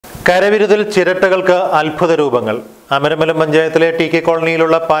കരവിരുതിൽ ചിരട്ടകൾക്ക് അത്ഭുത രൂപങ്ങൾ. അമരമലം പഞ്ചായത്തിലെ ടി കെ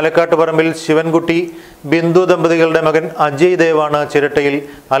കോളനിയിലുള്ള പാലക്കാട്ട് പറമ്പിൽ ശിവൻകുട്ടി ബിന്ദു ദമ്പതികളുടെ മകൻ അജയ് ദേവാണ് ചിരട്ടയിൽ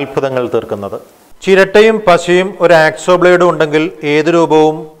അത്ഭുതങ്ങൾ തീർക്കുന്നത്. ചിരട്ടയും പശയും ഒരു ആക്സോ ബ്ലേഡും ഉണ്ടെങ്കിൽ ഏത്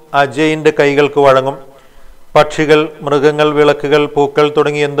രൂപവും അജയിന്റെ കൈകൾക്ക് വഴങ്ങും. പക്ഷികൾ, മൃഗങ്ങൾ, വിളക്കുകൾ, പൂക്കൾ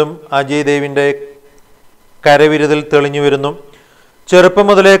തുടങ്ങി എന്തും അജയ് ദേവിന്റെ കരവിരുതിൽ തെളിഞ്ഞു വരുന്നു. ചെറുപ്പം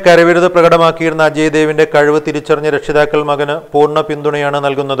മുതലേ കരവിരുത് പ്രകടമാക്കിയിരുന്ന അജയ് ദേവിന്റെ കഴിവ് തിരിച്ചറിഞ്ഞ രക്ഷിതാക്കൾ മകന് പൂർണ്ണ പിന്തുണയാണ്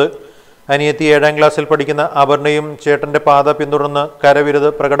നൽകുന്നത്. അനിയത്തി 7ാം ക്ലാസ്സിൽ പഠിക്കുന്ന അപർണയും ചേട്ടന്റെ പാത പിന്തുടർന്ന് കരവിരുത്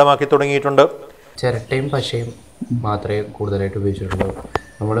പ്രകടമാക്കി തുടങ്ങിയിട്ടുണ്ട്. ചിരട്ടയും പശയും മാത്രമേ കൂടുതലായിട്ട് ഉപയോഗിച്ചിട്ടുള്ളൂ.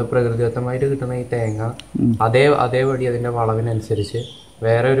 നമ്മൾ പ്രകൃതിദത്തമായിട്ട് കിട്ടുന്ന ഈ തേങ്ങ അതേപടി അതിൻ്റെ വളവിനനുസരിച്ച്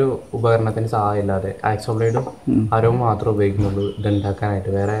വേറെ ഒരു ഉപകരണത്തിന് സഹായമില്ലാതെ ആക്സോ ബ്ലേഡും അരവും മാത്രമേ ഉപയോഗിക്കുന്നുള്ളൂ ഇതുണ്ടാക്കാനായിട്ട്.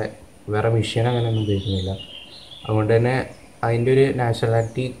 വേറെ മെഷീൻ അങ്ങനെയൊന്നും ഉപയോഗിക്കുന്നില്ല. അതുകൊണ്ട് തന്നെ അതിൻ്റെ ഒരു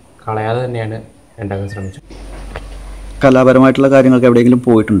നാച്ചുറാലിറ്റി കളയാതെ തന്നെയാണ് ഉണ്ടാക്കാൻ ശ്രമിച്ചത്. കലാപരമായിട്ടുള്ള കാര്യങ്ങൾക്ക് എവിടെയെങ്കിലും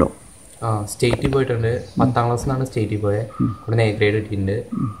പോയിട്ടുണ്ടോ? സ്റ്റേറ്റിൽ പോയിട്ടുണ്ട്. 10ാം ക്ലാസ്സിലാണ് സ്റ്റേറ്റിൽ പോയത്. ഇവിടെ A ഗ്രേഡ് കിട്ടിയിട്ടുണ്ട്.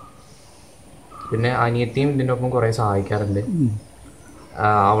 പിന്നെ അനിയത്തിയും ഇതിൻ്റെ ഒപ്പം കുറേ സഹായിക്കാറുണ്ട്.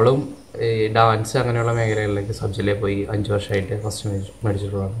 അവളും ഡാൻസ് അങ്ങനെയുള്ള മേഖലകളിലേക്ക് സബ് ജില്ലയിൽ പോയി 5 വർഷമായിട്ട് ഫസ്റ്റ്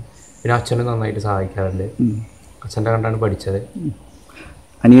മേടിച്ചിട്ടുള്ളതാണ്. പിന്നെ അച്ഛനും നന്നായിട്ട് സഹായിക്കാറുണ്ട്. അച്ഛൻ്റെ കണ്ടാണ് പഠിച്ചത്.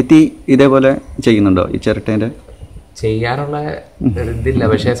 അനിയത്തി ഇതേപോലെ ചെയ്യുന്നുണ്ടോ? ഈ ചിരട്ടേൻ്റെ ചെയ്യാനുള്ള ഇതില്ല,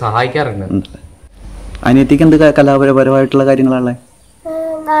 പക്ഷെ സഹായിക്കാറുണ്ട്. അനിയത്തിക്ക് എന്ത് കലാപരമായിട്ടുള്ള കാര്യങ്ങളാണല്ലേ?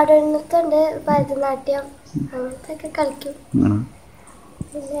 നാടോടിനൃത്തമുണ്ട്, ഭരതനാട്യം അങ്ങനത്തെ ഒക്കെ കളിക്കും.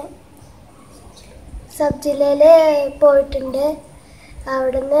 പിന്നെ സബ് ജില്ലയിൽ പോയിട്ടുണ്ട്.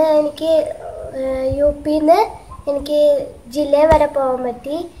 അവിടുന്ന് എനിക്ക് UP-ന്ന് എനിക്ക് ജില്ല വരെ പോകാൻ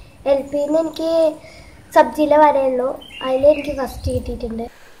പറ്റി. LP-ന്ന് എനിക്ക് സബ് ജില്ല വരെ ഉള്ളൂ. അതിലെനിക്ക് ഫസ്റ്റ് കിട്ടിയിട്ടുണ്ട്.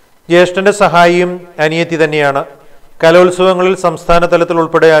 ജ്യേഷ്ഠന്റെ സഹായിയും അനിയത്തി തന്നെയാണ്. കലോത്സവങ്ങളിൽ സംസ്ഥാന തലത്തിൽ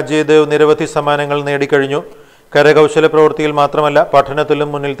ഉൾപ്പെടെ അജയ് ദേവ് നിരവധി സമ്മാനങ്ങൾ നേടിക്കഴിഞ്ഞു. കരകൗശല പ്രവൃത്തിയിൽ മാത്രമല്ല പഠനത്തിലും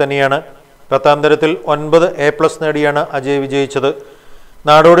മുന്നിൽ തന്നെയാണ്. 10ാം തരത്തിൽ 9 A+ നേടിയാണ് അജയ് വിജയിച്ചത്.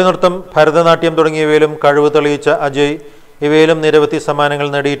 നാടോടി നൃത്തം, ഭരതനാട്യം തുടങ്ങിയവയിലും കഴിവ് തെളിയിച്ച അജയ് ഇവയിലും നിരവധി സമ്മാനങ്ങൾ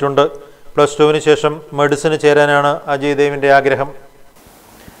നേടിയിട്ടുണ്ട്. +2-ന് ശേഷം മെഡിസിന് ചേരാനാണ് അജയ് ദേവിന്റെ ആഗ്രഹം.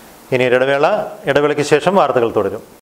 ഇനി ഇടവേളയ്ക്ക് ശേഷം വാർത്തകൾ തുടരും.